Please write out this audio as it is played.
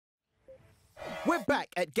We're back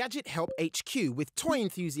at Gadget Help HQ with toy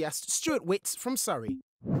enthusiast Stuart from Surrey.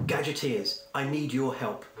 Gadgeteers, I need your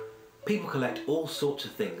help. People collect all sorts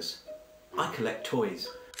of things. I collect toys.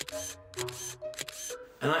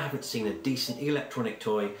 And I haven't seen a decent electronic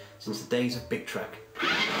toy since the days of Big Track.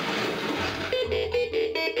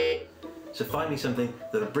 So find me something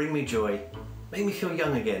that'll bring me joy, make me feel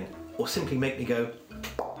young again, or simply make me go...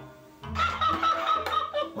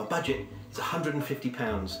 My budget is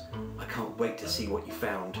 £150. I can't wait to see what you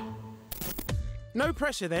found. No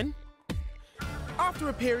pressure then. After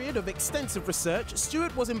a period of extensive research,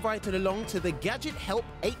 Stuart was invited along to the Gadget Help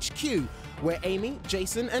HQ, where Amy,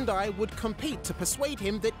 Jason and I would compete to persuade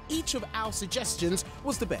him that each of our suggestions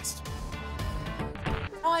was the best.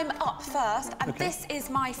 I'm up first, and this is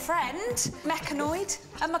my friend, Mechanoid,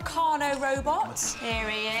 a Meccano robot. Here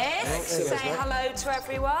he is. Say hello to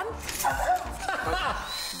everyone.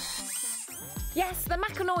 Yes, the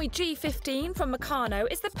Mechanoid G15 from Meccano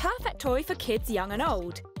is the perfect toy for kids young and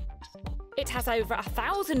old. It has over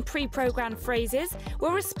 1,000 pre-programmed phrases,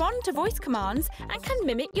 will respond to voice commands and can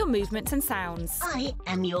mimic your movements and sounds. I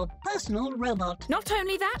am your personal robot. Not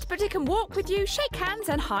only that, but it can walk with you, shake hands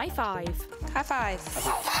and high five. High five.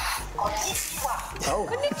 Oh.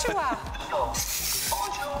 Konnichiwa.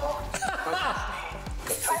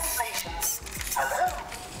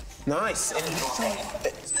 Nice.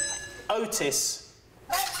 Otis.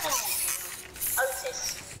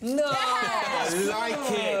 No! I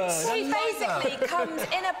like it! So he basically comes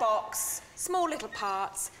in a box, small little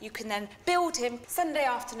parts. You can then build him Sunday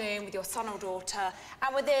afternoon with your son or daughter,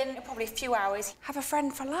 and within probably a few hours, have a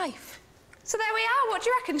friend for life. So there we are. What do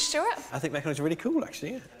you reckon, Stuart? I think Mechanoid's really cool,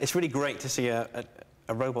 actually. Yeah. It's really great to see a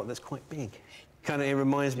robot that's quite big. It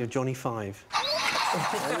reminds me of Johnny 5.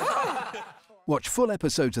 Watch full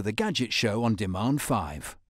episodes of The Gadget Show on Demand 5.